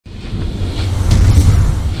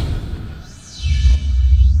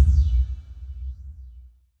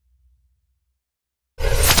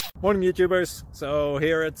Morning YouTubers. So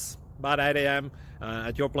here it's about 8 a.m.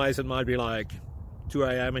 At your place it might be like 2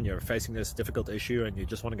 a.m. and you're facing this difficult issue and you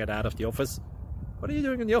just want to get out of the office. What are you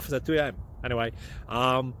doing in the office at 2 a.m.? Anyway,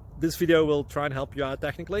 this video will try and help you out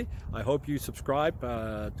technically. I hope you subscribe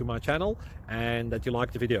to my channel and that you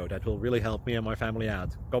like the video. That will really help me and my family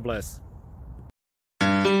out. God bless.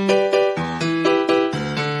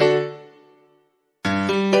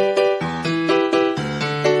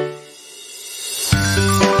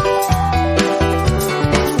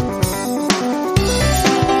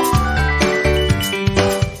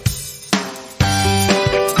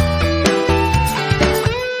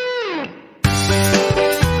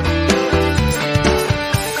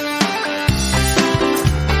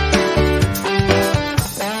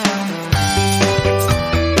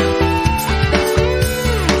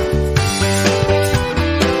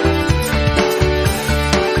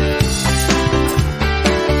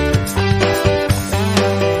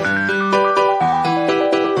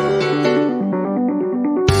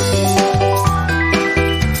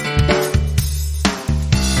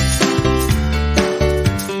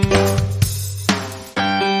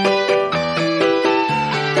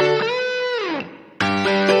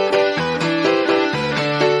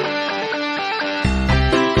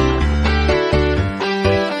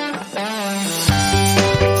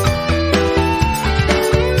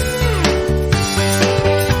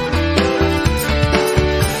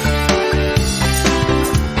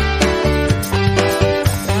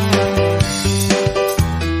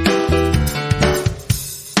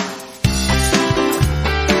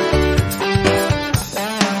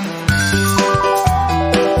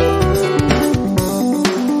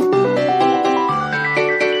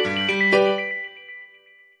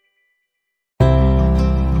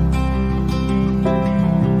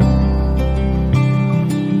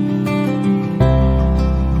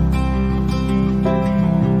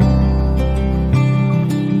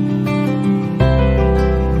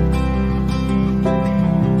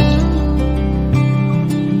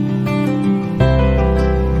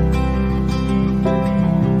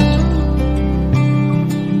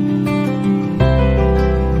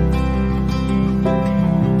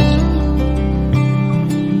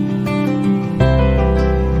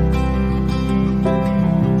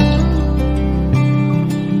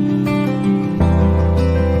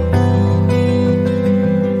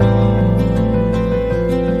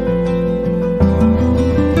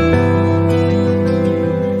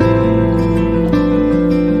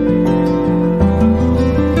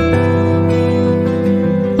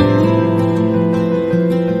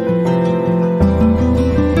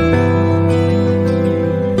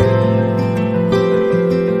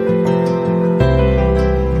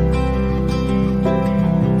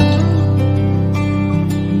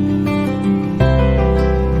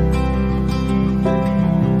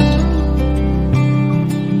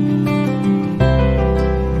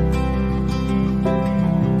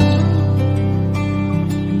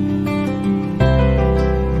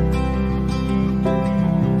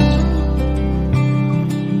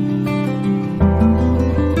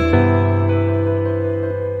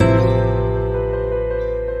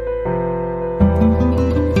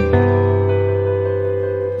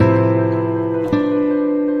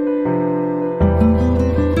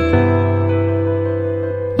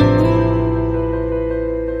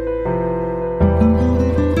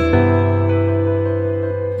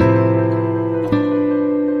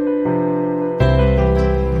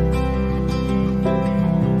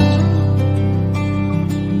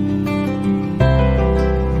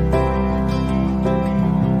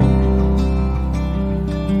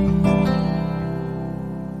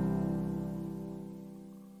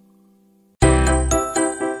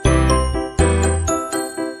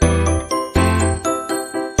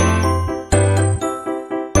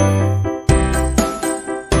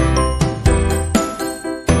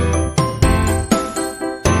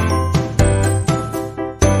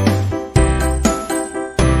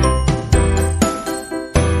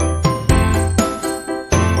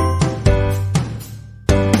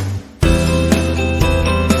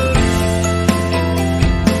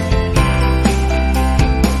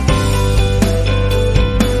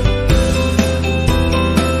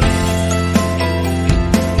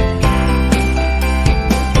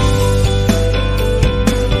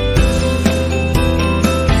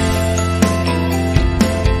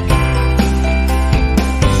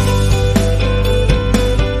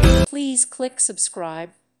 Please click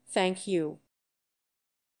subscribe. Thank you.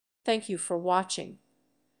 Thank you for watching.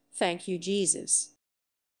 Thank you, Jesus.